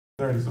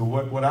8:30. So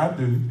what I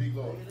do,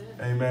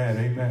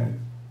 amen,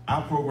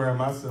 I program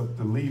myself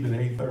to leave at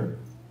 8:30.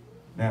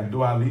 Now,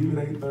 do I leave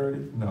at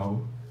 8:30?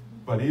 No.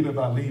 But even if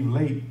I leave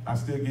late, I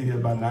still get here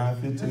by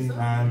 9:15,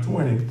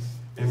 9:20.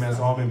 Amen.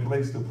 So I'm in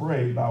place to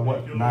pray by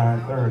what?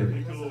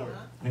 9:30.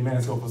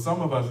 Amen. So for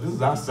some of us, this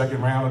is our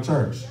second round of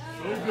church.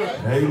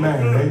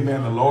 Amen.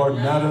 Amen. The Lord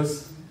met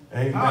us.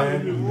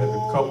 Amen. We had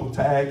a couple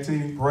tag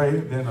team pray,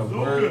 then a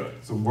word,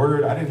 some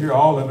word. I didn't hear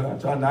all of it. I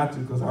try not to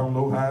because I don't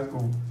know how it's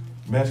going to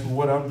mess with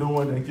what I'm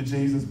doing. Thank you,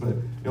 Jesus. But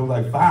it was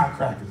like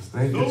firecrackers.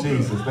 Thank you,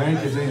 Jesus.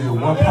 Thank you, Jesus.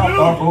 One popped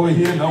off over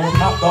here, no one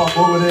popped off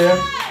over there.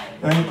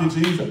 Thank you,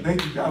 Jesus. I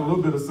think you got a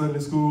little bit of Sunday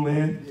school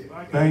in.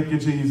 Thank you,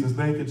 Jesus.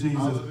 Thank you,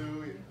 Jesus.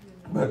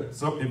 But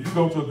so if you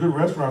go to a good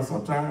restaurant,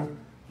 sometimes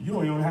you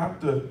don't even have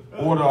to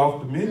order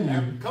off the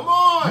menu. Come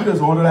on. You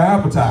just order the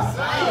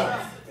appetizer.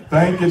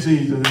 Thank you,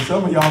 Jesus. And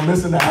some of y'all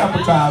missing the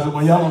appetizer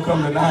when y'all don't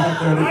come to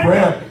 9:30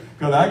 prayer.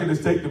 Because I could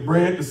just take the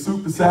bread, the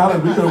soup, the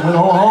salad. We could have went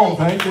on home.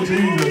 Thank you,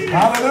 Jesus.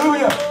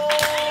 Hallelujah.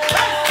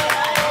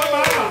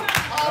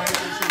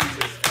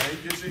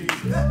 Thank you,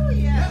 Jesus.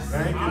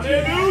 Thank you,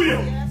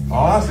 Jesus.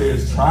 All I say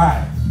is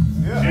try it.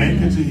 Thank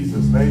you,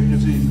 Jesus. Thank you,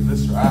 Jesus.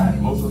 Let's try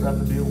it. Most of us have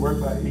to be at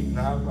work by 8,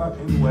 9 o'clock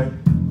anyway.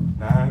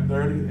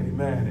 9:30.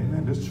 Amen.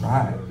 Amen. Let's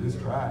try it. Let's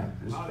try it.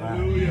 Let's try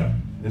it.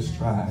 Let's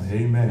try it.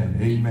 Amen.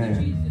 Amen.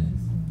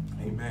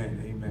 Amen.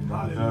 Amen.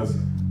 God does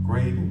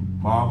great and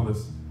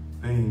marvelous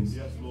things.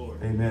 Yes, Lord.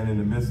 Amen. In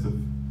the midst of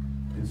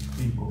his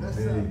people. Yes,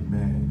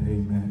 amen.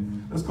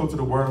 Amen. Let's go to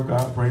the word of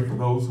God. Pray for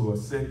those who are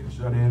sick and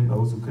shut in,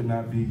 those who could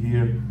not be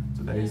here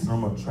today.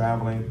 Some are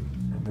traveling.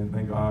 Amen.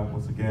 Thank God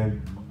once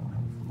again for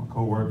my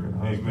co-worker and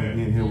husband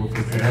being here with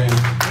us today.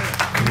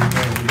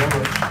 Amen. We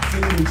never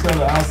seen each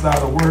other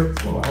outside of work,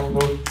 so I don't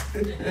know.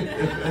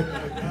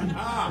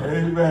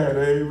 Amen.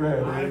 Amen.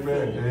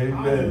 Amen.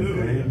 Amen.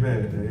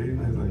 Amen.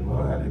 Amen.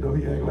 Lord, how do you know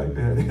he act like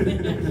that?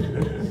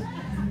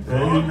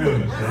 Amen.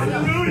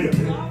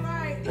 Amen.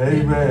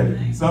 Amen.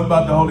 Something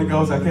about the Holy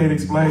Ghost I can't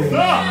explain.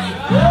 How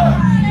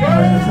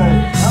many of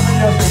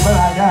y'all say, but I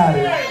got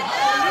it?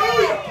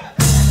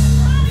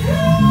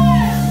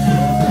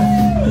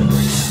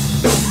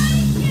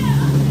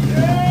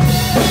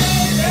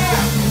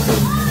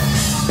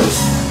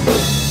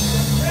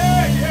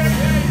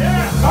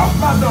 Talk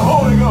about the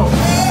Holy Ghost.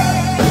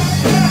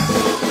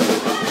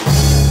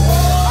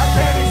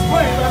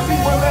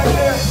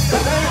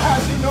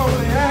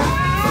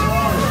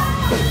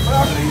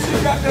 She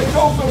got that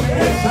ghost on the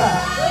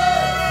inside.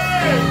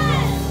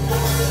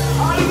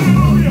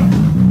 Hallelujah.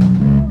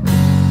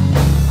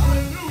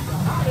 Hallelujah.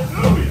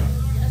 Hallelujah.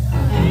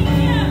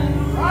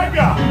 My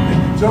God.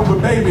 Jump a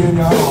baby in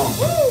your arms.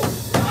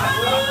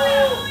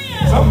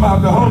 Something about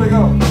the Holy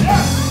Ghost.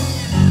 Yeah.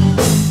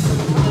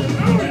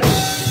 Hallelujah.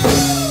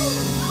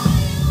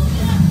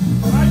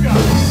 My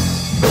God.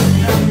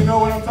 You know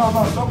what I'm talking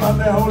about? Something about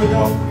that Holy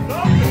Ghost.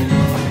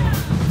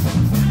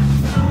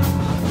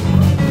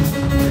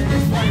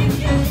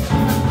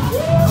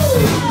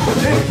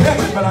 Didn't catch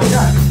it, but I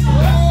got it.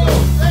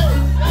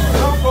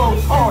 Some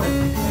folks caught it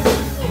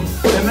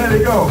and let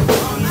it go.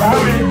 But how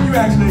many of you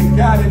actually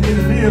got it and it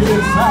lives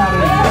inside of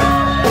you?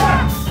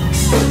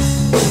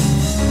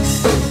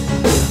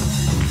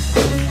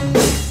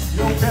 You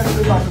don't catch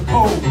it like a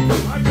pole.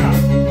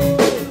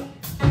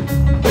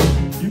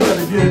 You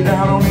better get it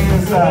down on the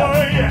inside.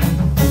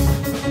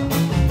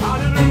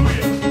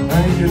 Hallelujah.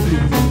 Thank you,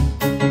 Jesus.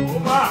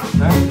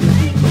 Thank you.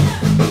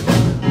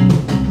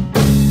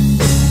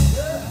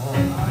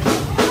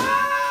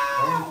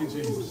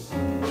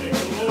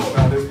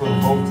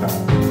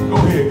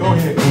 Go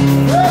ahead.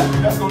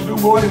 That's going to do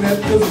more than that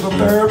physical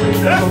therapy.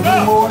 That's going to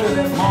do more than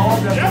that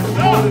balm. That's going to do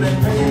more than that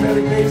pain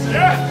medication.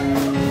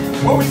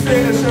 What we say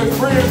in the church,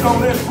 friends don't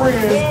let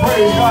friends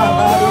praise God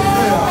by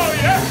themselves.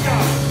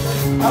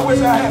 I wish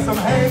I had some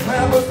hand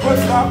clappers, foot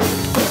stoppers.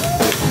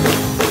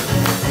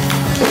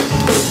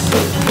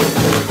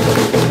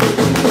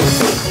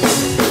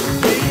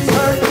 Knees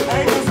hurt,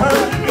 ankles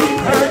hurt, feet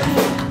hurt.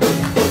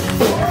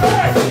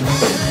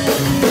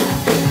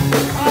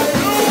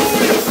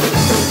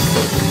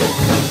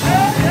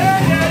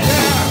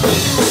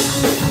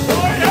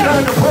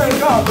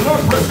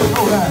 Blood pressure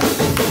go down.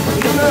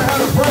 You learn how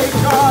to praise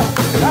God,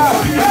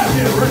 diabetes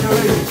get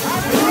regulated.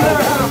 You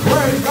learn how to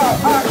praise God,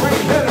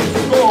 migraine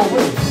headaches go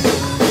away.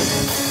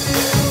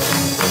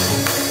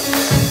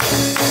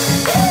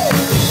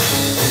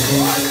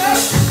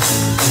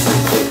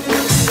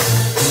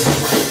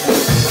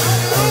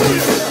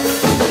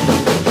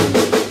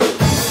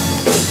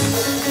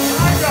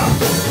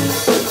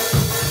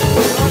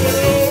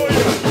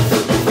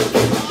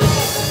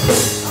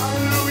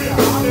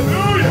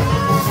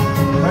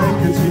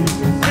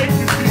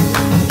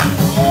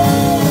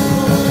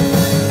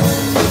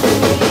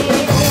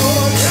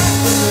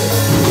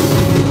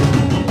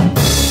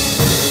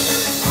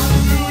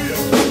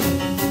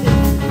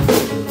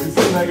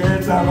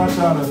 I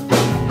try to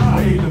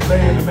wave the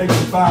fan to make the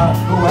fire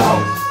go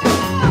out.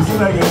 It seems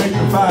like it makes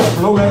the fire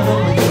blow back up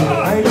again.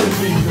 Thank you,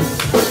 Jesus.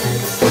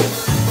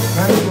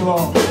 Thank you,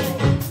 Lord.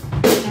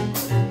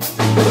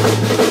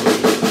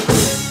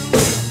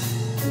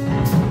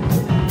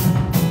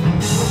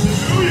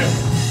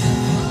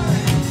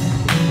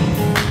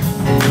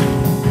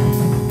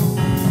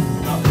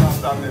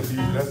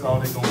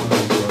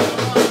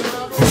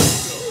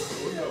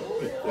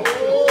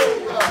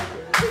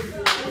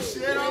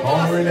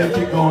 I'm ready to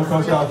keep going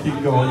because y'all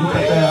keep going. You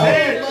cut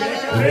that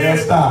out. And they'll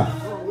stop.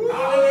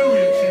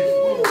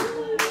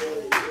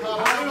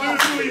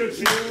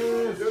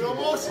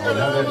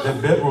 Oh,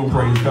 that bedroom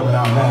praise coming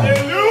out now.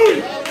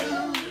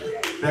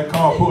 That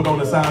car pulled on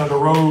the side of the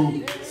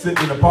road,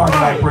 sitting in the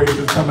parking lot praise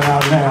is coming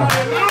out now.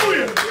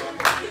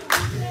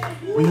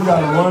 When you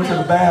got to run to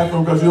the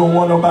bathroom because you don't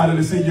want nobody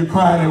to see you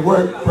crying at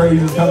work, praise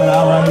is coming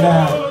out right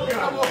now.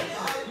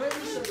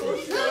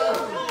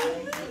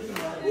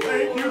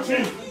 Thank you,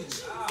 Jesus.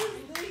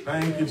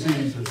 Thank you,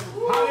 Jesus.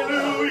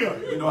 Hallelujah.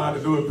 We know how to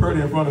do it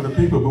pretty in front of the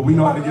people, but we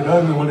know how to get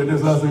ugly when it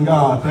is us and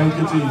God. Thank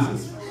you,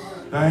 Jesus.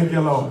 Thank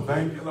you, Lord.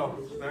 Thank you, Lord.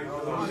 Thank you,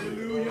 Lord.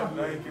 Hallelujah.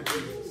 Thank you,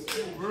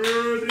 Jesus.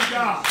 Worthy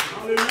God.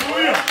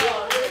 Hallelujah.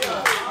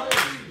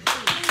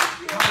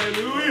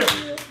 Hallelujah.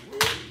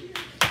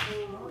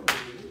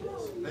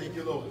 Thank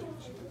you, Lord.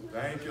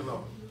 Thank you,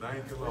 Lord.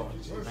 Thank you, Lord.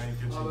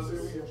 Thank you,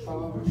 Jesus.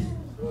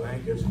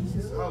 Thank you,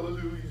 Jesus.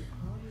 Hallelujah.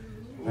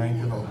 Thank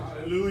you, Lord.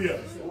 Hallelujah.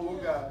 Oh,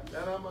 God.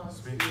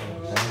 Speak,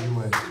 Lord. Have your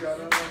way.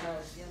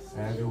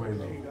 Have your way,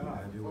 Lord.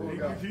 Have your way.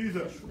 Thank you,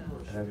 Jesus.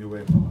 Have your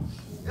way, Lord.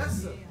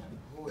 Yes, sir.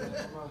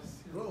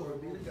 Glory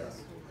be to God.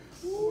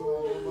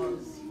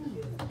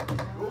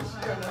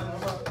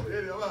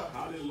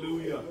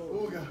 Hallelujah.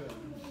 Oh, God.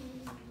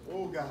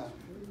 Oh, God.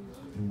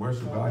 In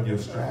worship, God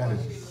gives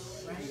strategy.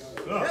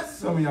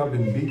 Some of y'all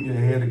been beating your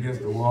head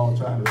against the wall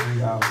trying to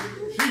figure out.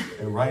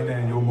 And right now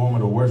in your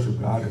moment of worship,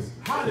 God is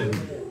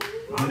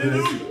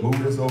move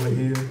this over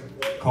here,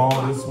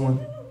 call this one.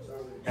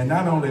 And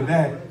not only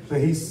that, but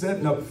he's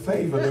setting up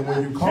favor that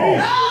when you call,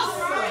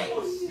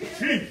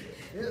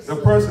 the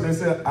person that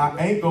said, I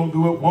ain't going to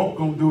do it, won't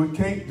going to do it,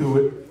 can't do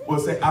it, will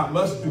say, I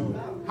must do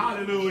it.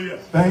 Hallelujah.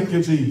 Thank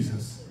you,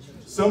 Jesus.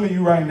 Some of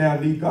you right now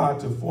need God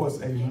to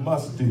force a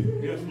must do.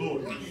 Yes,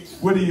 Lord.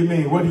 What do you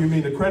mean? What do you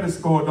mean? The credit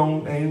score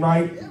ain't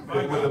right.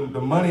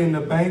 The money in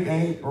the bank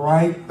ain't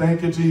right.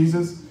 Thank you,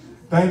 Jesus.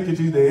 Thank you,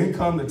 Jesus. The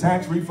income, the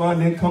tax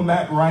refund didn't come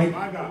back right.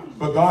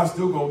 But God's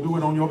still going to do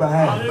it on your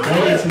behalf.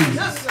 Thank you,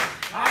 Jesus.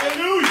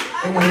 Hallelujah.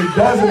 And when he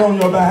does it on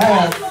your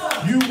behalf,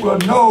 you will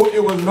know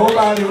it was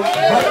nobody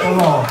but the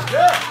Lord.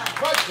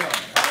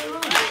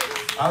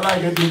 I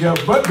like it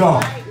together, but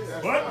God.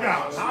 But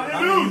God.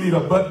 I mean, you need a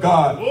but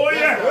God. Oh,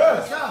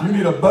 yeah. You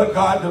need a but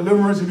God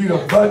deliverance. You need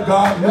a but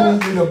God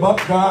move. You need a but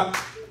God.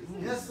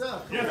 Yes,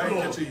 sir. Yes, Thank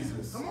Lord. you,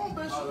 Jesus. Come on,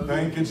 Bishop.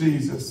 Thank you,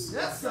 Jesus.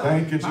 Yes, sir.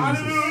 Thank you, Jesus.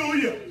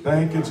 Hallelujah.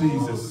 Thank you,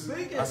 Jesus.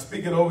 I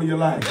speak it over your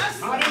life.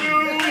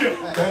 Hallelujah.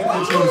 Thank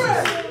you,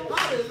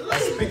 Jesus. I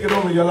speak it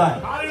over your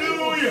life.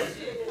 Hallelujah.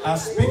 I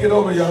speak it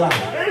over your life.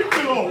 Thank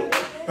you, Lord.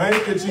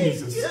 Thank you,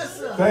 Jesus. Yes,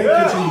 sir. Thank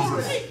you,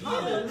 Jesus.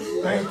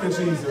 Thank you,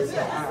 Jesus.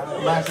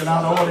 I'm lashing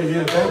out order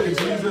here. Thank you,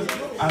 Jesus.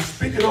 I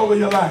speak it over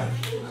your life.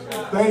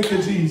 Thank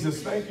you,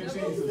 Jesus. Thank you,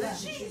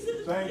 Jesus.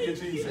 Thank you,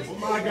 Jesus. Oh,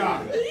 my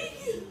God.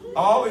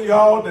 All of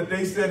y'all that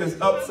they said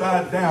is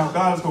upside down,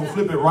 God's going to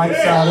flip it right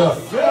side up.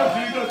 Lord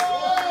Jesus.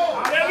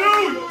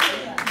 Hallelujah.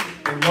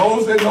 And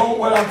those that know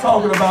what I'm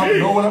talking about,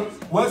 know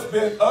what's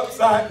been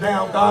upside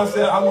down, God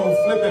said, I'm going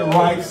to flip it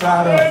right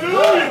side up.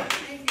 Hallelujah.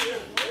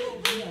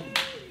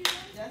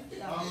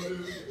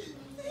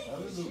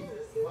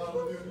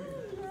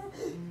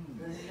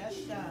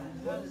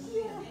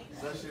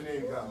 Bless your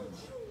name, God.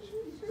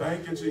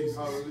 Thank you, Jesus.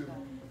 Hallelujah.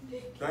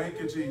 Thank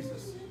you,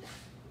 Jesus.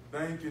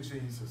 Thank you,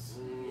 Jesus.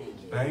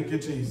 Thank you,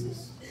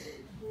 Jesus.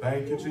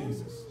 Thank you,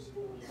 Jesus.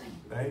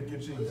 Thank you,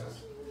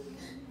 Jesus.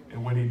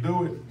 And when he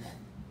do it,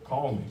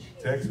 call me,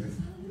 text me.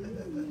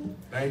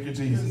 Thank you,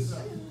 Jesus.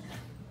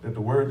 That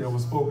the word that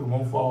was spoken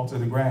won't fall to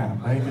the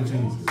ground. Thank you,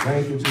 Jesus.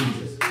 Thank you,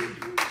 Jesus.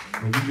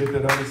 When you get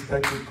that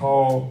unexpected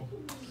call,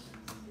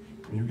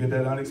 when you get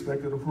that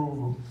unexpected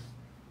approval,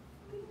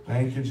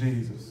 thank you,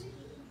 Jesus.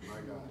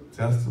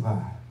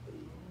 Testify.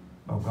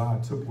 Oh,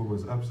 God took what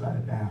was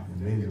upside down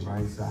and made it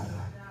right side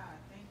up.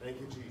 Thank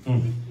you, Jesus.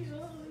 Mm.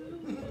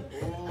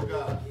 Oh,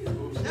 God.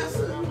 Yes,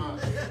 sir.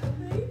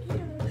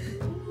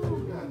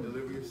 God,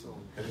 deliver your soul.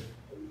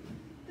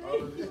 I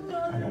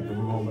got to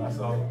move on, but I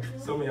saw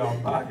some of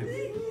y'all pockets.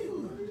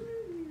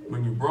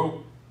 When you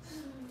broke,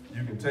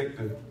 you can take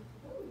the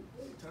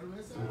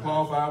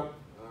cloth out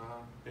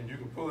and you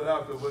can pull it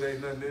out because there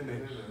ain't nothing in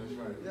there.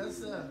 Yes,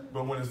 sir.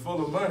 But when it's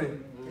full of money,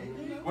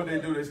 what they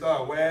do, they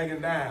start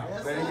wagging down.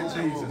 Thank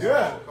you, Jesus.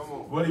 Yeah. Come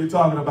on. What are you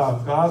talking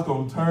about? God's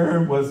going to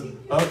turn what's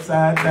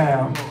upside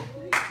down,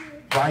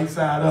 right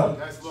side up.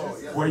 Yes, Lord.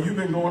 Yes, Where you've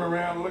been going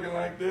around looking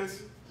like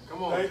this.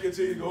 come on. Thank you,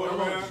 Jesus. Going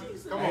Come on. around.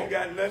 Come on. Ain't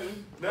got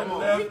nothing Come on.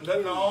 left,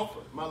 nothing to offer.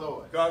 My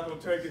Lord. God's going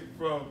to take it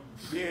from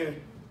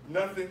being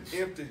nothing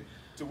empty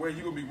to where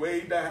you're going to be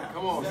way down.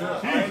 Come on.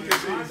 Thank you,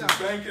 Jesus.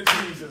 Thank you,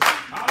 Jesus.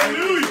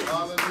 Hallelujah.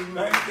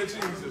 Hallelujah. Thank you,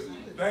 Jesus.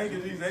 Thank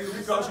you, Jesus. Ain't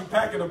because you're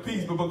packing a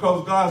piece, but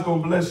because God's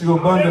going to bless you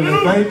abundantly.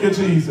 Thank you,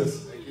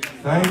 Jesus.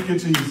 Thank you,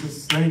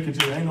 Jesus. Thank you,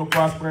 Jesus. Ain't no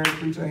prosperity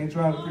preacher. I ain't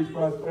trying to preach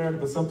prosperity,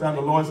 but sometimes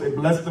the Lord say,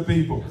 bless the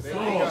people.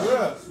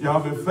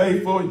 Y'all been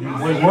faithful. You've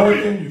been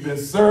working. You've been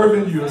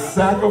serving. You're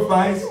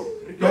sacrificed.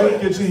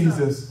 Thank you,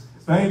 Jesus.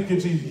 Thank you,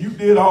 Jesus. You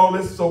did all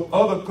this so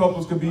other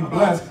couples could be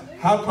blessed.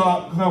 How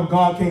come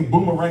God can't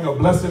boomerang a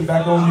blessing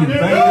back on you?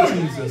 Thank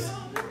you, Jesus.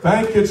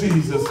 Thank you,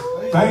 Jesus.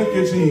 Thank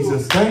you,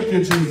 Jesus. Thank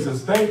you,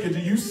 Jesus. Thank you.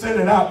 You send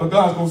it out, but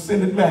God's going to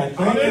send it back.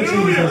 Thank you,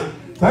 Jesus.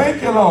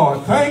 Thank you,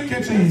 Lord. Thank you,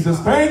 Jesus.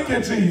 Thank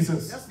you,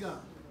 Jesus. Yes, God.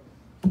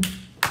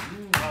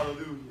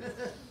 Hallelujah.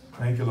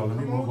 Thank you, Lord. Let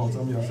me move on.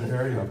 Some of y'all say,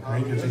 hurry up.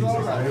 Thank you, Jesus.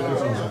 Thank you,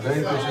 Jesus.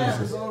 Thank you,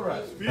 Jesus.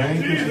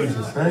 Thank you,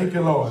 Jesus. Thank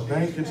you, Lord.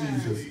 Thank you,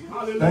 Jesus.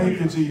 Thank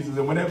you, Jesus.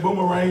 And when that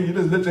boomerang, you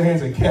just lift your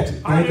hands and catch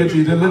it. Thank you,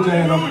 Jesus. Just lift your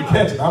hands up and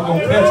catch it. I'm going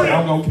to catch it.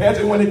 I'm going to catch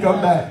it when it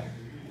comes back.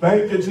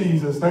 Thank you,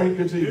 Jesus. Thank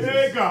you, Jesus.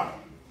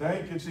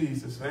 Thank you,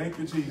 Jesus. Thank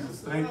you,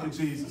 Jesus. Thank you,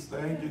 Jesus.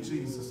 Thank you,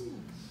 Jesus.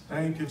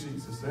 Thank you,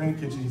 Jesus.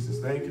 Thank you, Jesus.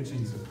 Thank you,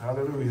 Jesus.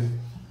 Hallelujah.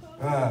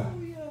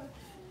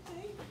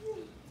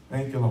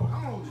 Thank you, Lord.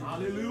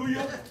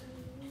 Hallelujah.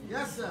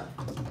 Yes, sir.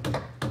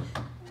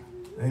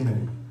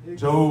 Amen.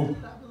 Job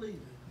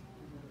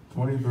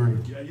 23.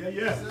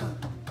 Yeah.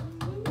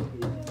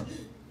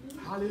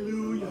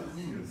 Hallelujah.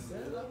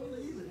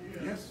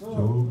 Yes,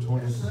 Job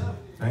 23.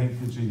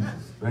 Thank you,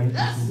 Jesus. Thank you,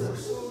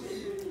 Jesus.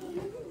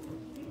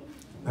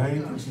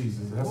 Thank you,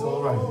 Jesus. That's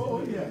all right.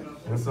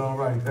 That's all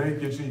right.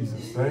 Thank you,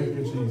 Jesus. Thank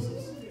you,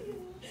 Jesus.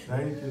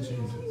 Thank you,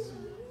 Jesus.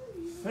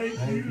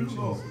 Thank you,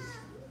 Lord.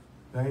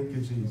 Thank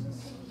you,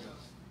 Jesus.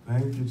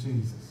 Thank you,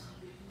 Jesus.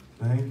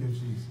 Thank you,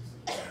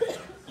 Jesus.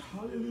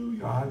 Hallelujah.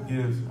 God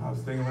gives, I was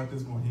thinking about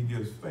this one, he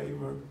gives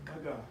favor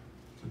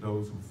to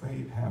those who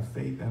have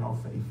faith and are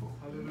faithful.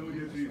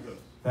 Hallelujah, Jesus.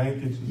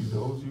 Thank you, Jesus.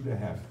 Those of you that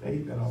have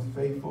faith and are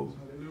faithful,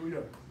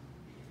 Hallelujah.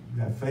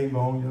 you have favor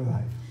on your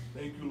life.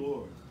 Thank you,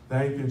 Lord.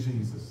 Thank you,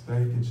 Jesus.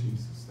 Thank you,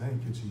 Jesus.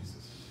 Thank you,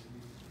 Jesus.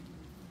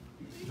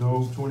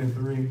 Job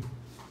 23,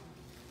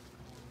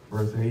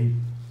 verse 8.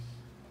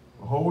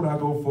 Behold, I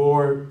go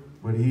forward,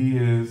 but he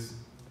is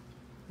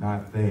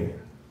not there.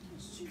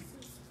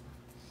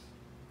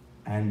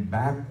 And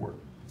backward,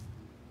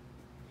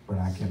 but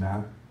I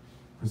cannot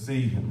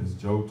perceive him. This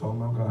Job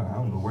talking about God. I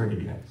don't know where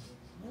he at.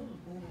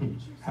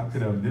 How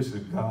could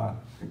omniscient God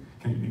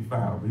can be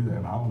found? He's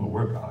like, I don't know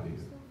where God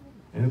is.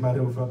 Anybody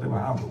ever felt that way?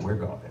 I don't know where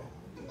God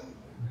is.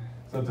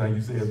 Sometimes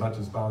you say about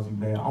your spouse, you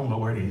man, I don't know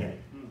where they at.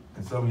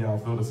 And some of y'all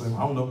feel the same. I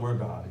don't know where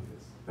God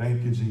is.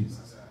 Thank you,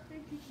 Jesus.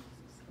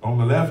 On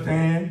the left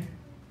hand,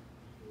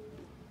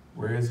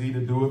 where is he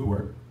to doeth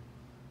work?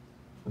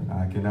 But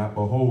I cannot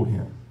behold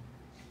him.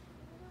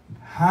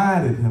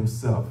 Hideth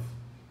himself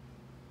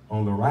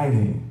on the right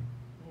hand,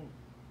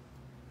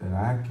 that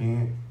I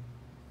can't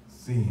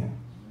see him.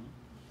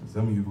 And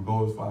some of you will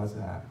go as far as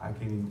I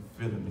can't even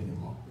feel him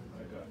anymore.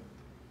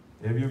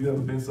 Have you ever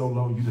been so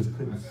low you just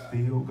couldn't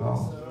feel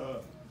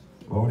God?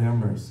 Lord have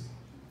mercy.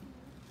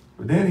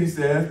 But then he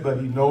says, but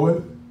he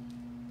knoweth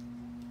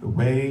the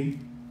way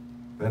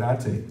that I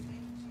take.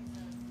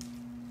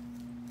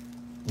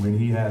 When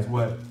he has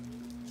what?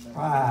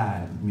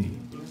 Tried me.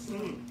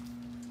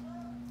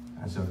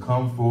 I shall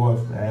come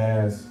forth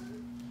as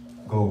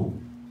gold.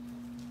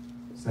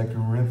 2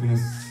 Corinthians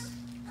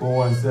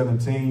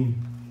 4:17.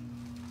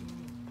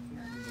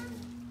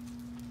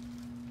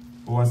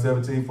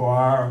 4:17, for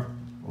our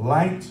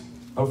light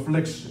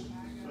affliction,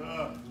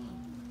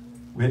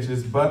 which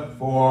is but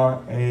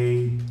for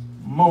a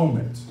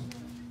moment,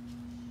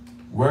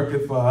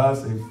 worketh for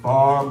us a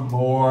far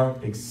more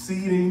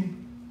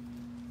exceeding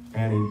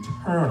and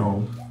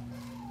eternal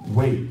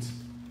weight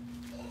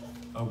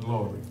of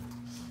glory.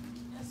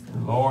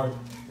 And Lord,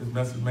 this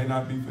message may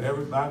not be for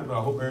everybody, but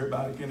I hope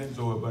everybody can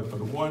enjoy it. But for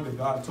the one that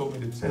God told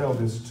me to tell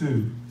this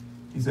to,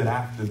 he said,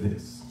 after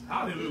this.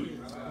 Hallelujah.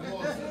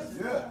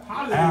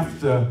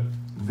 After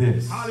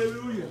this.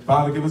 Hallelujah.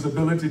 Father, give us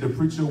ability to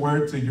preach your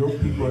word to your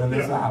people in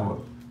this hour.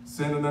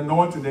 Send an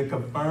anointing that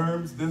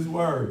confirms this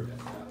word.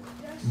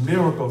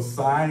 Miracles,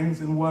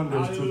 signs, and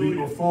wonders to be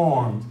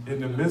performed in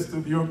the midst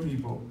of your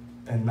people,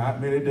 and not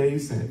many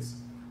days since.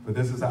 But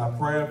this is our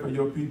prayer for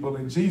your people.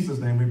 In Jesus'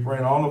 name we pray,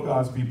 and all of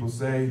God's people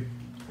say,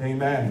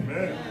 amen.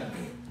 Amen.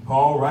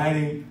 Paul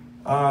writing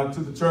to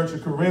the church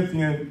of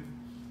Corinthians,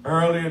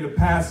 earlier in the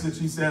passage,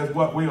 he says,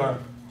 what? We are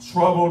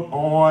troubled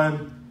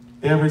on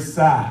every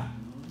side.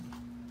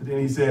 But then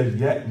he says,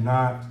 yet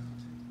not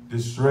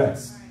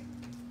distressed.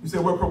 He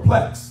said, we're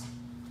perplexed,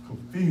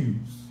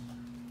 confused,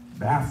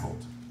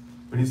 baffled.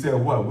 But he said,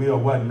 what? We are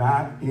what?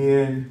 Not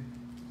in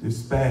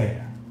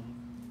despair.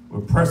 We're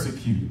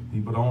persecuted.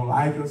 People don't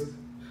like us.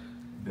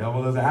 The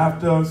devil is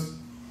after us.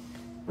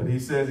 But he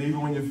says,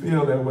 even when you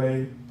feel that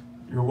way,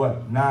 you're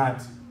what?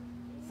 Not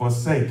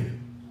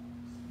forsaken.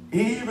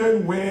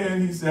 Even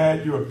when, he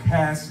said, you're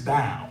cast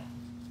down.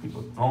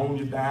 People throwing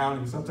you down.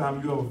 And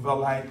sometimes you ever felt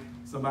like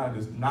somebody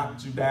just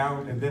knocked you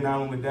down. And then not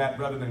only that,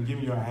 rather than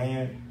giving you a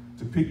hand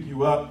to pick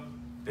you up,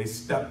 they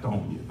stepped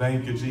on you.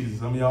 Thank you, Jesus.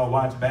 Some of y'all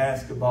watch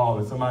basketball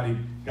and somebody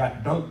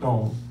got dunked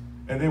on.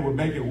 And then what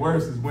make it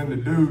worse is when the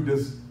dude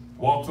just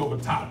walks over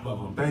top of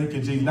them. Thank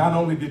you, Jesus. Not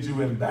only did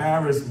you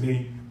embarrass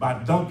me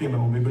by dunking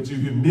on me, but you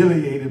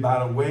humiliated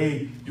by the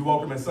way you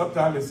walk him. And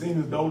sometimes it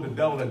seems as though the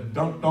devil had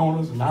dunked on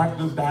us, knocked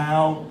us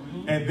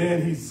down, and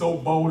then he's so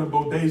bold and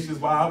bodacious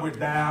while we're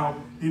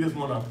down, he just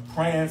want to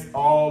prance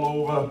all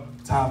over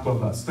top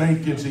of us.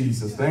 Thank you,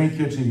 Jesus. Thank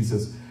you,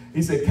 Jesus.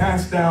 He said,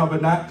 cast down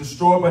but not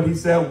destroy. But he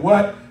said,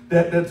 what?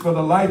 That for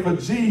the life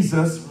of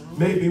Jesus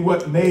may be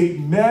what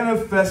made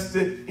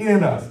manifested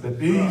in us. That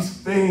these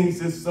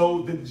things is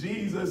so that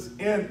Jesus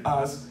in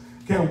us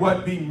can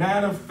what be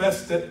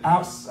manifested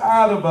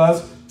outside of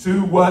us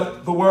to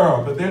what? The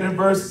world. But then in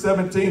verse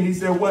 17, he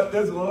said, what?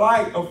 There's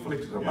light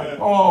affliction. I'm like,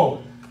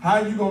 oh,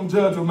 how are you going to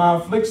judge what my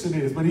affliction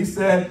is? But he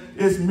said,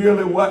 it's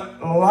merely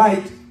what?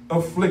 Light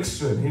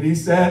affliction. And he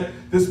said,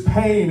 this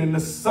pain and the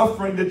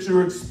suffering that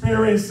you're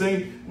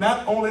experiencing,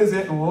 not only is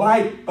it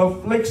light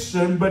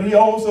affliction, but he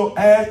also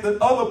adds the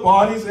other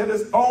part. He said,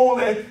 it's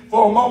only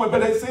for a moment,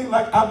 but it seems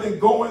like I've been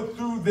going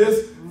through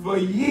this for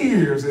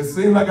years. It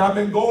seems like I've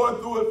been going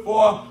through it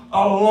for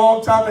a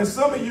long time. And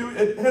some of you,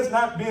 it has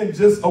not been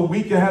just a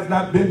week. It has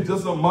not been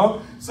just a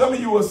month. Some of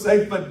you will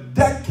say for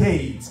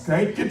decades.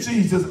 Thank you,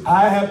 Jesus.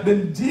 I have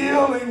been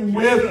dealing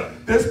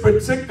with this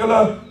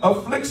particular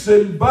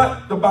affliction.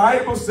 But the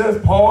Bible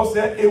says, Paul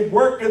said, it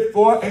worketh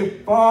for a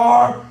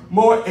far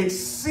more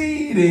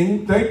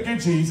exceeding, thank you,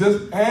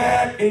 Jesus,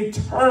 and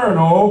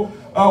eternal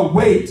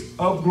weight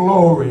of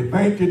glory.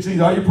 Thank you,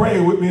 Jesus. Are you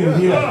praying with me in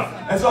here?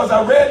 And so as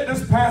I read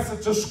this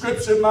passage of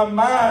scripture, in my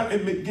mind,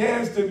 it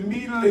begins to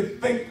immediately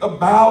think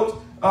about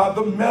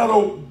the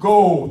metal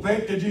gold.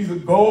 Thank you,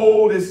 Jesus.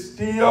 Gold is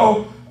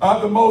still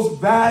the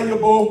most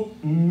valuable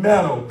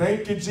metal.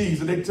 Thank you,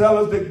 Jesus. They tell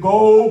us that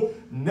gold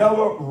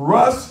never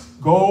rusts.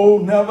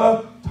 Gold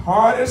never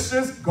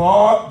tarnishes.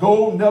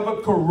 Gold never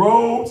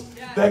corrodes.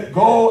 That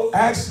gold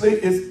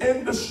actually is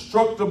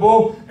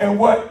indestructible and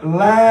what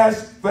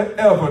lasts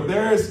forever.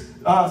 There is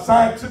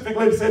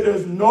scientifically said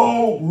there's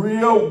no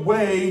real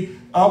way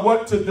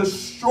to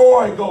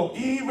destroy gold.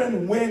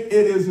 Even when it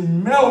is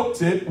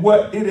melted,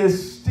 it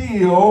is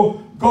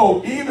still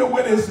gold. Even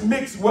when it's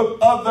mixed with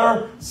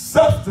other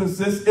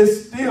substances, it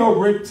still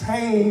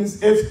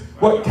retains its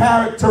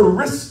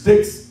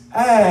characteristics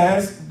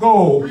as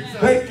gold.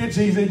 Thank you,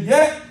 Jesus.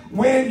 Yet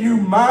when you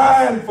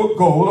mine for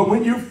gold, or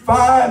when you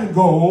find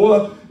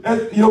gold,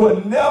 you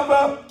will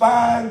never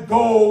find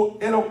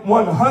gold in a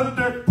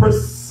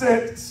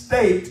 100%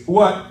 state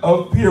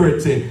of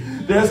purity.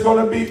 There's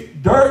going to be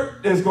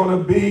dirt, there's going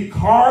to be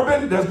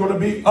carbon, there's going to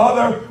be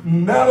other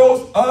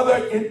metals,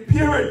 other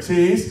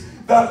impurities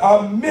that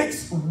are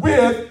mixed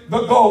with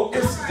the gold.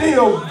 It's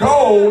still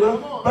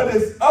gold, but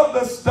it's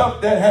other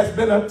stuff that has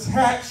been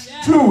attached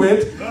to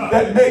it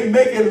that may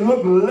make it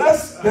look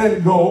less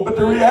than gold. But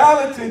the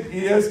reality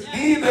is,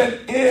 even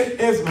in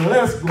its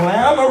less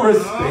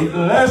glamorous state,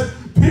 less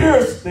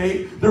pure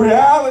state, the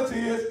reality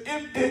is,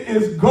 if it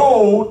is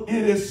gold,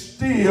 it is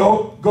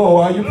still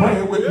gold. Are you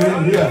praying with me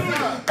in here?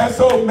 And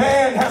so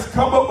man has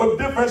come up with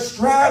different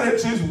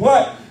strategies,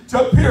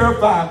 to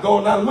purify gold.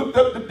 And I looked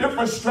up the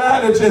different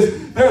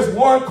strategies. There's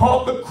one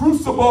called the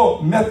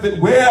crucible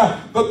method,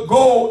 where the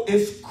gold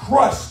is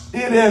crushed.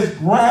 It is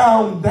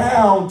ground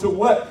down to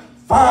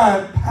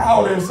fine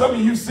powder. And some of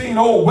you seen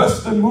old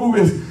Western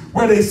movies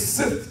where they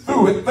sift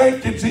through it,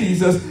 thank you,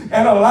 Jesus,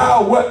 and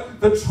allow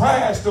the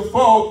trash to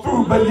fall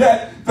through, but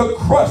yet the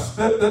crust,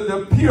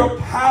 the pure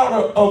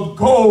powder of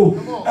gold,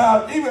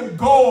 even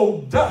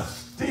gold dust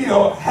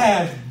still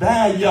has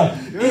value,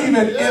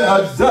 even in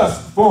a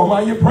dust form.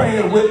 Are you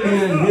praying with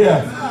me in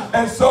here?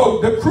 And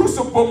so the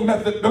crucible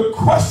method, the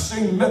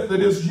crushing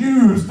method is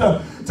used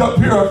to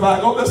purify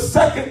gold. The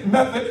second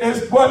method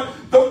is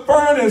the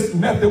furnace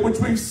method, which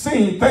we've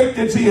seen. Thank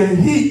you, Jesus.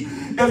 Heat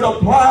is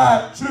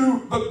applied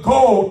to the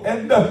gold,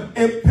 and the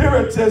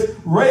impurities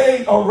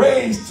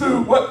raised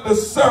to the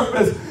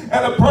surface,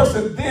 and a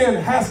person then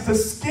has to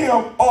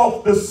skim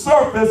off the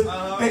surface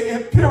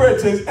the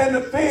impurities. And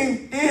the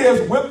thing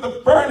is, with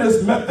the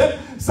furnace method,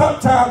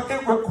 sometimes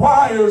it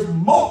requires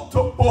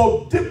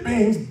multiple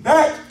dippings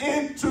back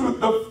into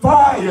the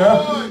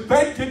fire,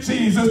 thank you,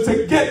 Jesus,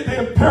 to get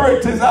the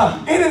impurities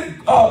out. Any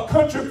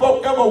country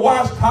folk ever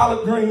wash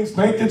collard greens?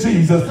 Thank you,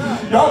 Jesus.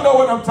 Y'all know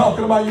what I'm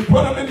talking about. You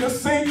put them in the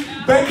sink,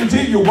 thank you,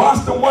 Jesus. You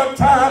wash them one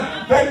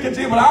time, thank you,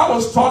 Jesus. But I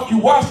was taught you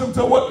wash them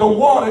till the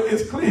water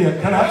is clear.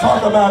 Can I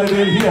talk about it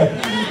in here?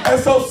 And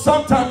so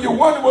sometimes you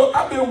wonder, well,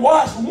 I've been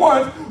washed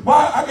once,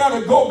 why I got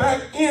to go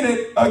back in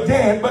it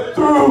again? But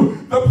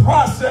through the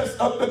process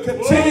of the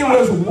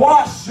continuous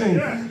washing,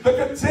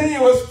 the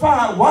continuous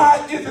fire,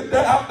 why is it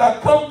that after I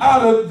come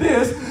out of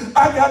this,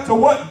 I got to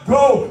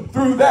go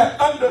through that?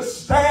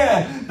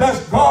 Understand that's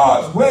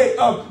God's way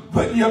of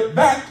putting you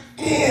back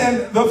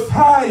in the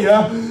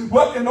fire,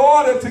 in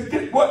order to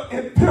get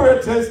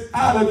impurities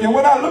out of you.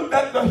 When I looked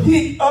at the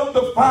heat of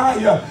the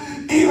fire,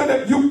 even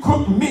if you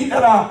cook meat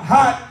at a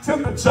high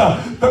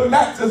temperature, the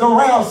max is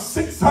around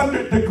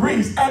 600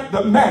 degrees at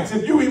the max.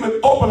 If you even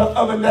open an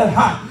oven that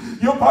hot,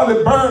 you'll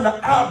probably burn the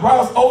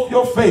eyebrows off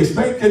your face.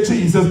 Thank you,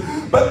 Jesus.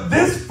 But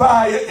this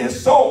fire is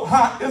so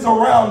hot, it's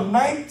around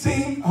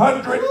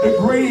 1900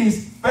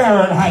 degrees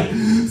Fahrenheit.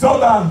 So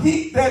the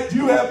heat that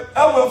you have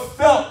ever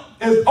felt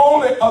is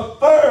only a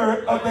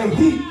third of the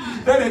heat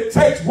that it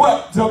takes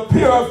what? To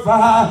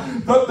purify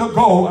the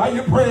gold. Are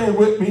you praying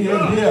with me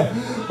in here?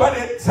 But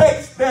it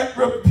takes that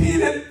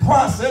repeated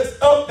process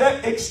of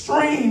that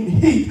extreme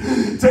heat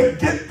to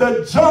get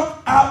the junk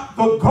out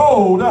the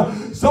gold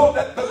so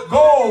that the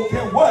gold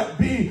can what?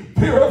 Be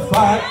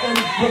purified and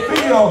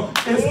fulfill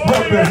its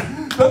purpose.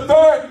 The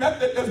third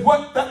method is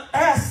what? The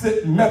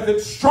acid method.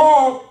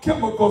 Strong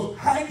chemicals,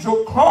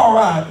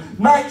 hydrochloride,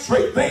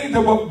 nitrate, things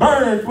that will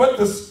burn what?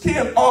 The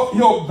skin off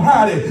your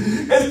body.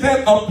 It's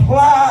then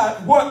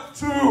applied what?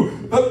 To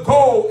the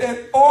gold in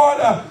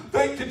order,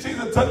 thank you,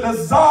 Jesus, to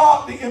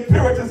dissolve the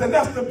impurities. And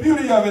that's the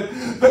beauty of it.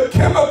 The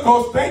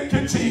chemicals, thank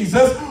you,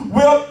 Jesus,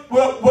 will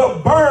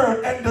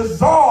burn and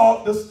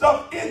dissolve the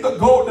stuff in the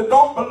gold that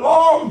don't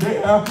belong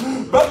there.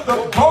 But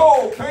the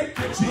gold, thank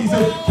you,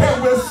 Jesus,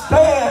 can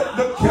withstand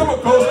the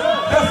chemicals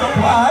that's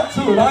applied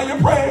to it. Are you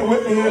praying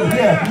with me in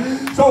here?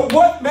 So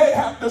what may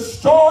have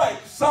destroyed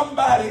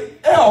somebody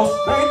else,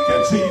 thank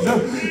you,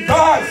 Jesus,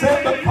 God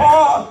said,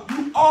 because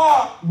you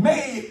are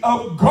made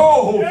of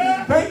gold,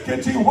 thank you,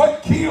 Jesus,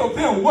 what killed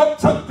them, what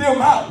took them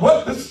out,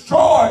 what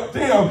destroyed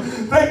them,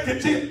 thank you,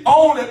 Jesus,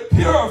 only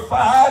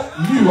purified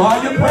you.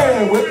 Are you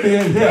praying with me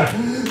in here?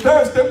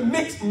 There's the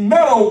mixed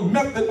metal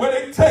method where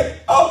they take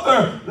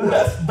other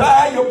less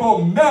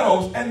valuable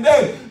metals and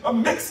they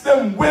mix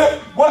them with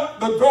what?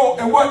 The gold.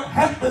 And what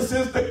happens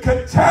is the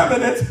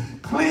contaminants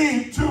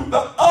cleave to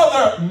the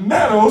other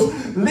metals,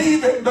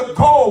 leaving the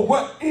gold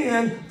what?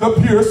 In the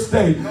pure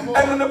state. And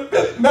then the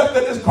fifth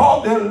method is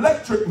called the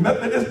electric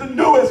method. It's the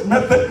newest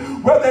method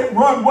where they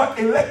run what?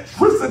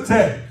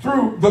 Electricity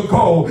through the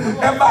gold.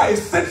 And by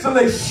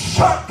essentially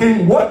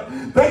shocking what?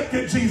 Thank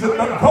you, Jesus,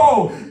 the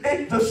gold,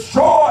 it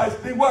destroys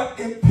the what?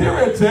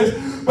 Impurities,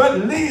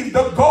 but leaves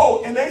the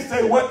gold, and they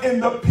say what? In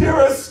the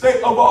purest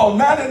state of all,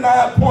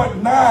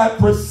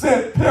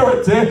 99.9%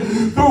 purity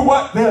through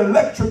what? The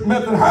electric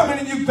method. How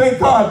many of you thank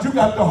God you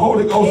got the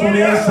Holy Ghost on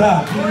the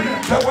inside?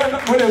 That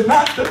when it's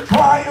not the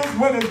trials,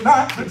 when it's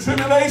not the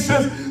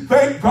tribulations,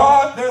 thank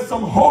God there's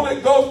some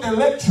Holy Ghost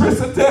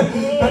electricity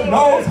that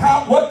knows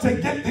what to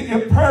get the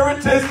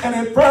impurities and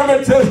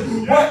infirmities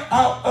what?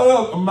 Out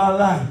of my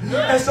life.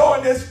 And so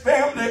in this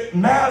Family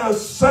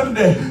Matters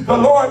Sunday, the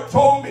Lord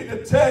told me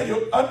to tell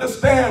you,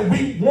 understand,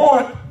 we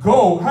want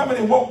gold. How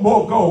many want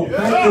more gold?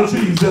 Thank you,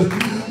 Jesus.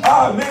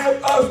 Many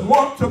of us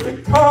want to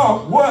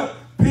become what?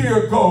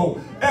 Pure gold.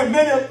 And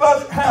many of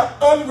us have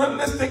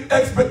unrealistic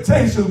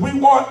expectations. We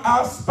want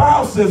our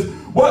spouses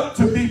what?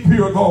 To be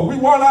pure gold. We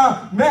want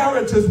our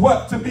marriages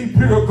what? To be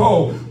pure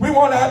gold. We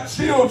want our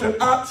children,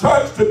 our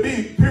church to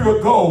be pure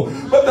gold.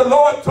 But the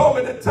Lord told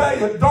me to tell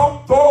you,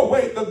 don't throw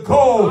away the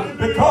gold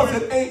because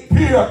it ain't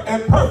pure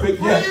and perfect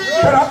yet.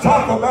 Can I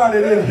talk about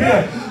it in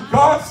here?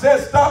 God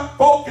says stop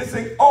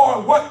focusing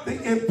on what? The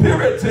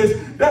impurities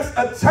that's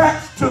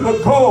attached to the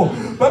gold,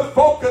 but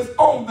focus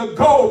on the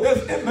gold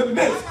that's in the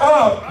midst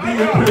of the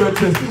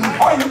impurities.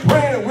 Are you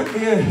praying with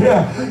me in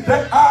here?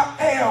 That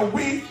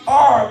we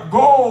are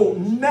gold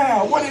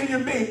now. What do you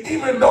mean?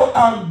 Even though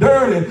I'm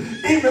dirty,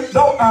 even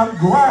though I'm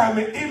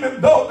grimy,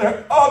 even though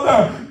there are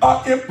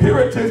other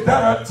impurities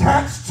that are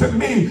attached to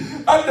me,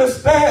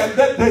 understand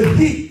that the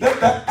heat, that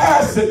the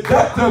acid,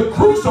 that the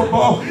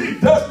crucible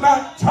does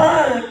not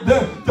turn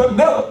the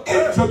metal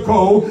into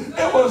gold.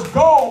 It was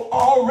gold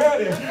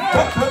already.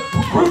 But the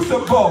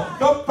crucible,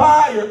 the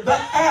fire, the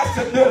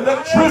acid, the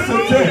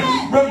electricity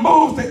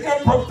removes the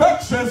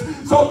imperfections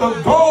so the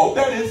gold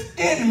that is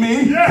in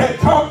me can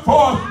come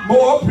forth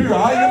more pure.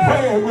 Are you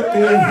praying with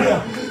me in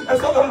here? And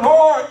so the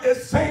Lord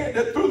is saying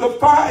that through the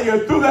fire,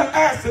 through the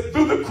acid,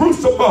 through the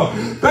crucible,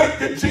 thank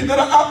you, Jesus, the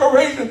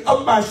operation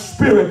of my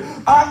spirit,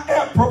 I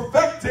am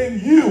perfecting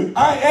you.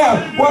 I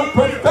am what?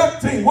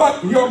 Perfecting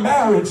what? Your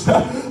marriage.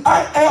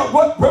 I am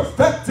what?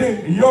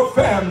 Perfecting your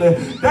family.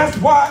 That's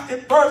why in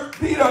 1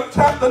 Peter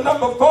chapter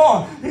number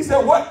 4, he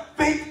said, what?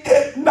 Think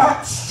it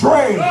not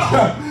strange.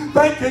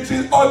 Thank you,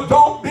 Jesus. Or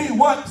don't be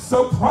what?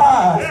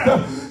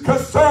 Surprised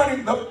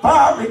concerning the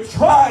fiery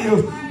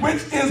trials,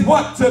 which is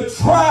what? To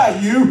try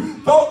you,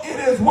 though it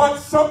is what?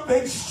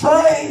 Something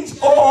strange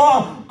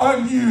or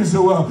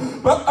unusual.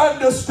 But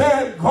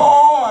understand,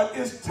 God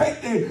is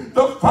taking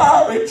the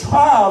fiery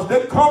trials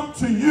that come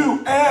to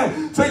you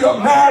and to your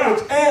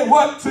marriage and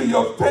what? To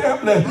your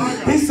family.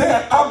 He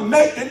said, I'm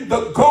making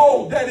the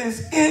gold that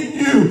is in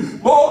you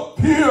more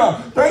pure.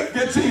 Thank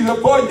you, Jesus,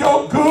 for your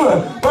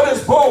good. But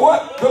it's for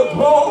what? The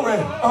glory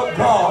of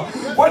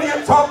God. What are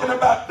you talking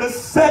about? The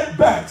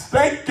setbacks.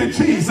 Thank you,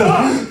 Jesus.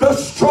 The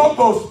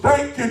struggles.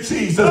 Thank you,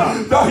 Jesus.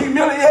 The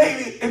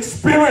humiliating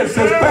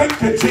experiences.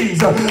 Thank you, Jesus.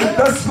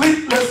 The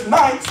sleepless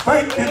nights.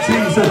 Thank you,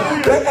 Jesus.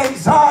 The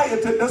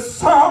anxiety, the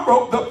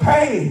sorrow, the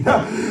pain,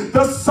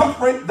 the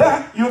suffering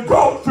that you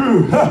go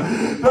through.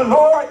 The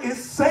Lord is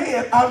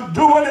saying, I'm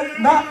doing it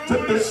not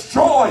to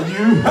destroy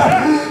you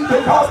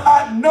because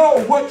I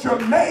know what you're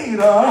made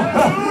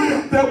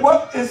of. that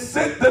what is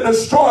sent to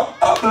destroy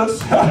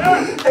others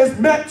is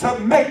meant to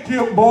make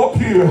you more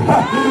pure.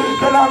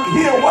 And I'm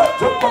here what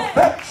to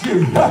perfect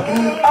you.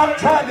 I'm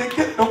trying to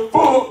get the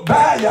full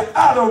value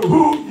out of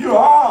who you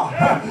are.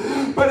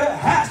 But it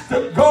has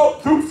to go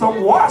through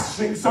some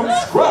washing, some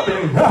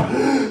scrubbing,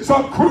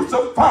 some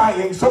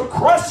crucifying, some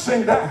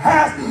crushing that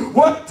has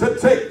what to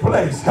take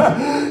place.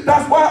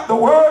 That's why the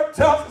word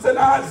tells us in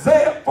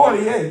Isaiah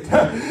 48,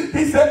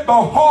 he said,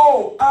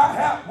 behold, I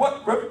have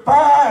what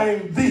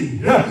refined thee,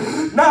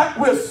 not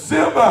with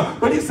silver,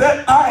 but he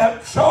said, I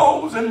have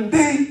chosen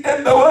thee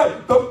in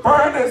the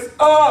furnace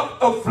of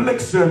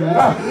affliction.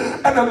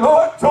 And the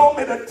Lord told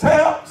me to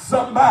tell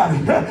somebody,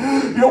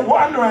 you're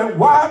wondering,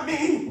 why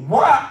me?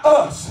 Why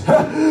us?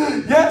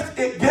 Yes,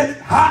 it gets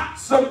hot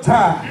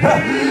sometimes.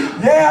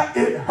 Yeah,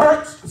 it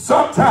hurts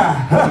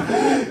sometimes.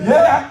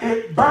 Yeah,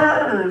 it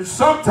burns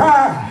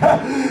sometimes.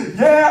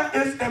 Yeah,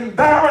 it's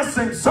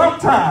embarrassing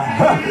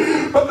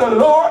sometimes. But the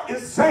Lord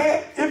is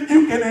saying, if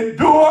you can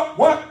endure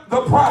what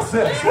the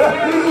process.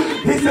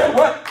 He said,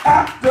 what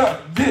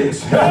after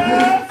this?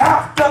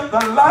 After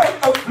the light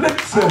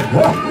affliction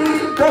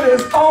that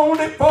is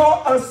only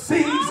for a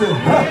season.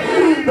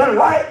 The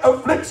light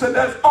affliction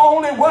that's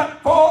only what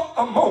for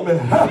a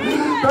moment.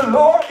 The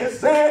Lord is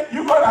saying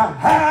you're going to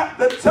have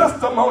the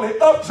testimony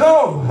of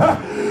Job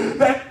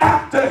that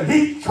after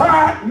he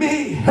tried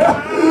me,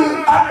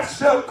 I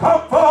shall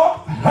come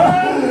forth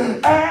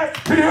as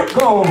pure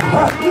gold.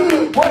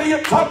 What are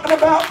you talking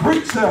about,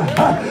 preacher?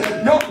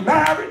 Your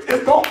marriage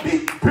is going to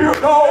be pure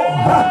gold.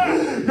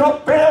 Your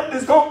family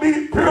is going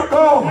to be pure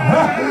gold.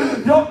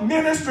 Your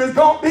ministry is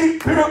going to be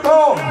pure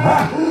gold.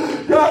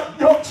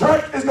 Your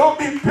church is going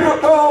to be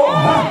pure gold.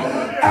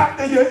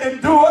 After you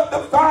endure the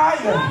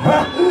fire,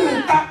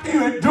 after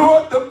you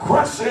endure the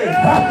crushing,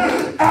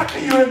 after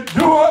you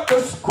endure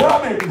the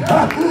scrubbing,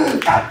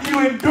 after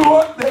you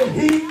endure the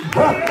heat,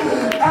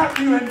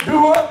 after you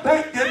endure,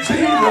 thank you,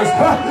 Jesus,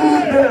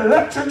 the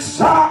electric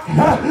shock,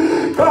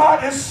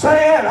 God is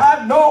saying,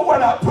 I know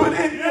what I put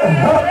in you.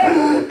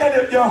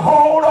 And if you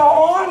hold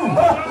on,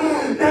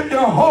 if you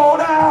hold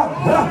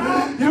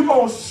out, you're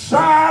going to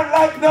shine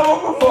like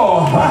never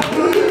before.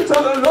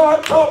 So the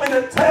Lord told me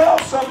to tell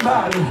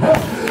somebody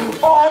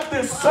on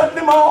this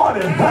Sunday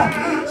morning,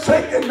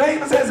 shake your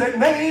neighbor, say,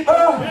 neighbor,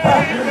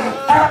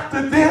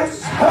 after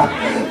this,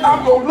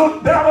 I'm going to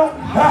look better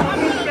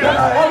than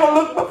I ever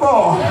looked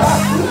before.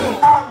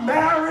 Our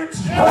marriage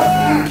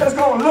is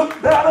going to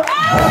look better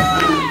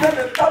than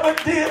it ever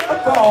did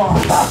before.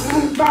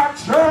 My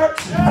church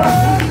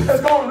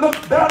is going to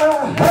look better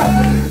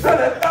than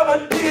it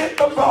ever did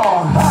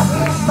before.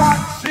 My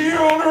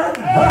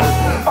children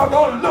are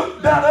going to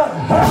look better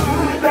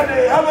than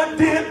they ever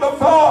did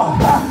before.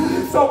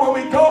 So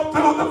when we go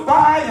through the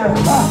fire,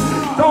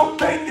 don't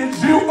think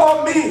it's you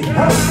or me.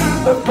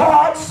 The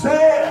God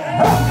said,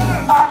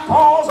 I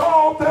cause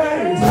all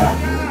things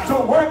to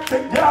work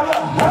together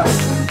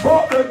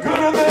for the good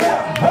of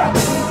them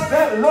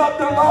that love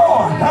the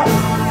Lord.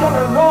 So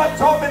the Lord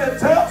told me to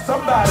tell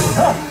somebody,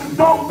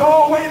 don't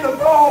throw away the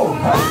gold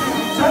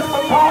just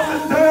because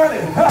it's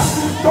dirty.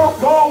 Don't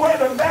throw away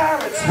the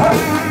marriage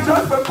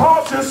just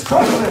because you're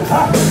struggling.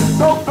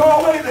 Don't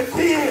throw away the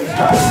kids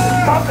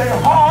because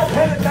they're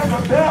hard-headed and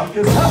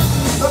rebellious.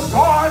 The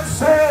God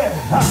said,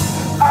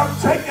 I'm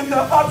taking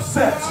the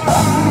upsets.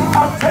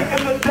 I'm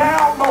taking the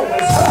down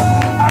moments.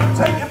 I'm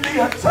taking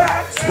the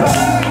attacks.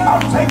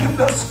 I'm taking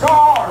the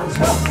scars.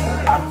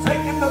 I'm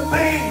taking the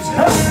things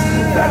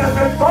that have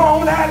been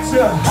thrown at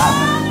you,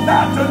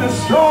 not to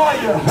destroy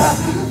you,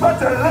 but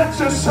to let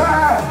you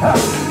shine.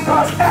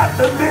 Because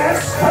after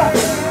this,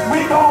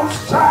 we gonna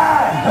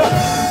shine.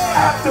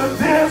 After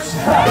this,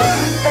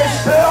 it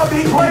shall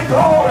be great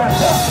glory.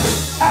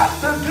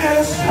 After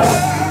this,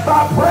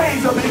 my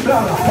praise will be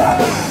better.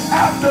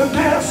 After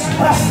this,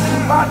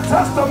 my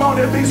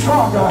testimony will be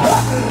stronger.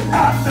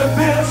 After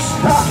this,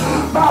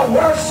 my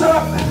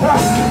worship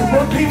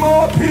will be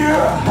more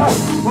pure.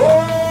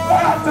 Oh,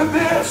 after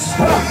this,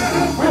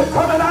 we're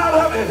coming out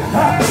of it.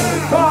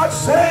 God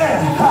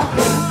said,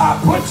 I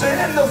put you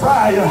in the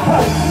fire,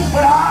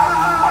 but I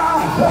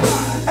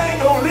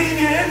ain't gonna leave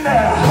you in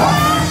there.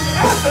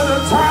 After the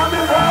time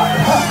is up,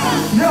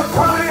 you're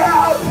coming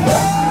out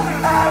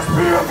as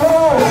pure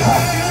gold.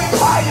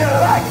 How you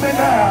like me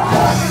now?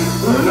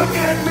 Look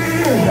at me,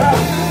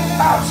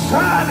 I'm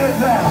shining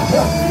now.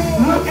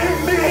 Look at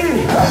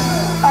me,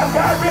 I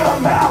got rid of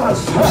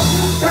malice,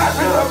 got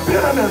rid of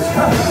bitterness,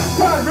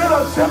 got rid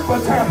of temper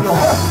tantrum.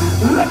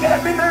 Look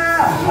at me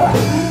now.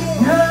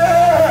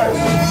 Yes.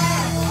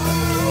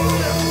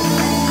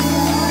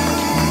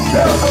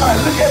 Tell somebody,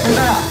 look at me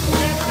now.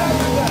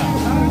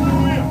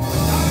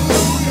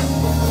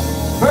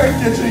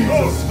 Thank you,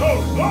 Jesus.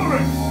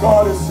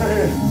 God is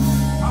saying,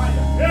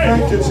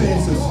 thank you,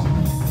 Jesus.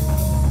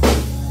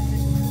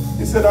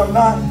 He said, I'm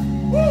not.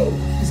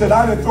 He said,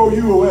 I didn't throw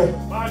you away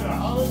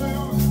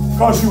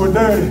because you were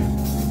dirty.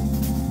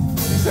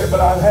 He said,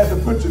 but I had to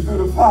put you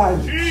through the fire.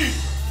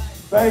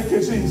 Thank you,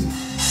 Jesus.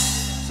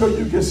 So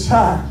you can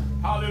shine.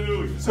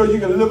 Hallelujah. So you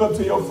can live up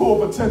to your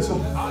full potential.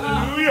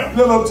 Hallelujah. Hallelujah.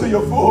 Live up to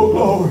your full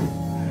glory.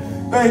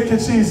 Thank you,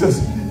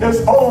 Jesus.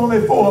 It's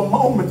only for a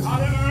moment.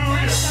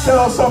 Hallelujah.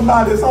 Tell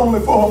somebody it's only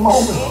for a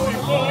moment. Only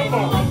for a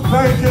moment.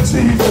 Thank you,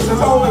 Jesus.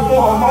 It's only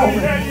for a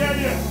moment.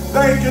 Yeah.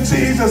 Thank you,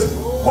 Jesus.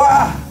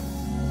 Why?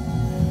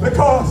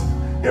 Because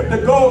if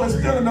the gold is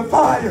still in the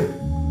fire,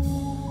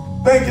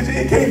 thank you,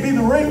 it can't be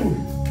the ring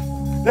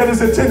that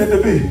it's intended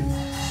to be.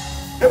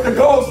 If the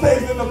gold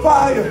stays in the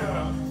fire,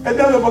 it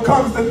never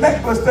becomes the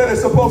necklace that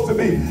it's supposed to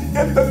be.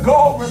 If the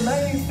gold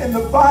remains in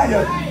the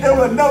fire, it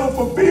will never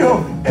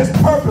fulfill its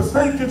purpose.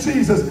 Thank you,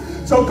 Jesus.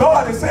 So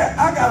God is saying,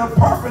 I got a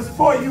purpose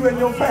for you and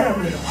your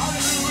family.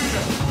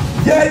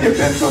 Yeah, you've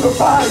been through the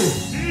fire.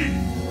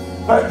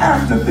 But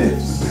after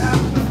this,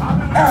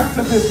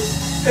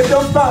 if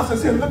your spouse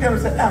is here, look at him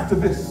and say, after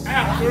this.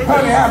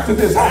 Honey, after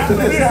this, after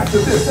this, after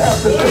this,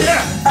 after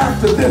this,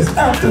 after this,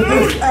 after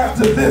this,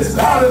 after this,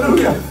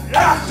 hallelujah.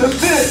 After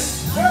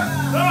this.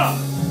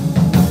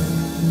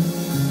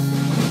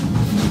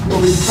 We're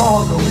going to be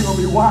stronger. We're going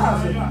to be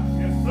wiser.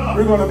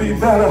 We're going to be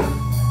better.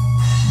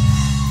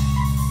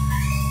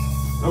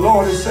 The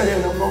Lord is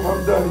saying,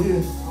 I'm done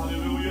here.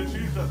 Hallelujah,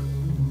 Jesus.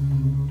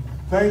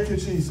 Thank you,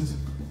 Jesus.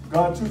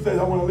 God, two things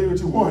I want to leave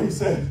with you. One, he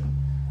said,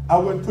 I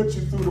wouldn't put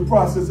you through the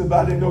process if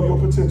I didn't know your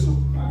potential.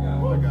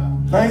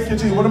 Thank you,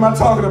 Jesus. What am I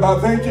talking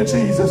about? Thank you,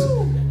 Jesus.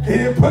 He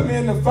didn't put me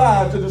in the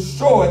fire to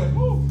destroy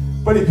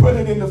it, but he put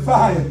it in the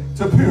fire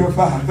to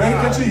purify.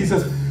 Thank you,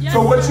 Jesus.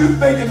 So what you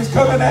thinking is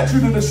coming at you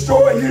to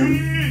destroy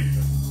you,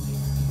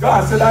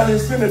 God said, I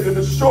didn't send it to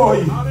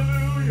destroy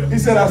you. He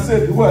said, I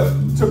said what?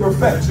 To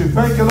perfect you.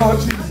 Thank you, Lord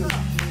Jesus.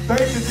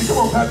 Thank you, Jesus. Come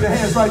on, clap your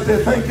hands right there.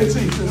 Thank you,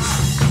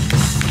 Jesus.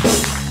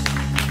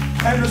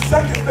 And the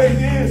second thing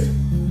is,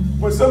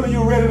 when some of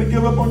you are ready to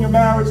give up on your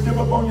marriage, give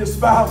up on your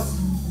spouse,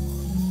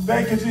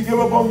 thank you, Jesus, give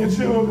up on your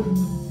children.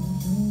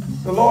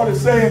 The Lord is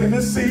saying in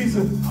this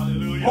season,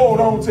 hallelujah, hold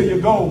on to your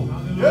goal.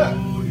 Yeah.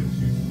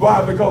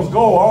 Why? Because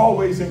gold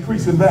always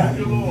increases in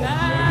value.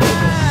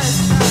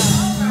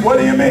 What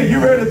do you mean? You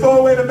ready to throw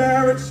away the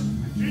marriage?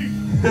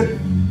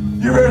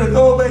 You ready to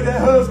throw away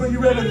that husband? You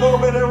ready to throw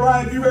away that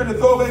wife? You ready to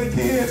throw away the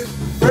kids?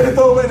 Ready to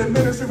throw away the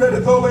ministry? Ready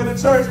to throw away the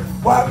church?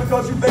 Why?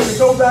 Because you think that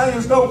no value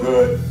is no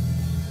good.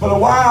 But a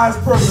wise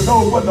person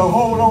knows what to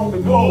hold on to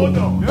gold.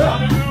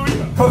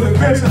 Because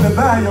eventually the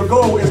value of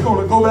gold is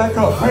going to go back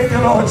up. Thank you,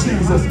 Lord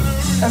Jesus.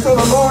 And so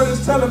the Lord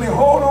is telling me,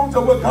 hold on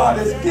to what God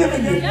has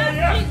given you.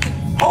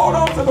 Hold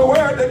on to the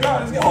word that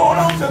God has given you. Hold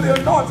on to the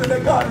anointing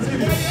that God has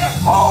given you.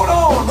 Hold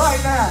on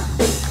right now.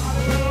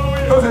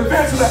 Because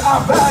eventually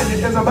our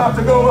value is about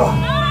to go up.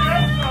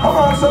 Come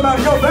on,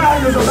 somebody, your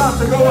value is about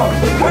to go up.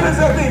 What does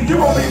that mean? You're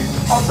going to be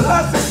a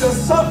blessing to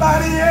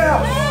somebody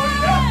else.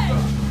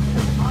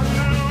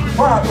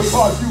 Why?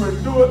 Because you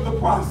endured the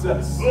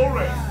process.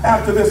 Glory.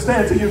 After this,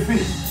 stand to your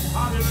feet.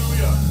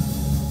 Hallelujah.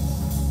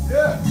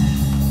 Yeah.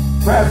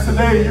 Perhaps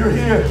today you're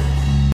here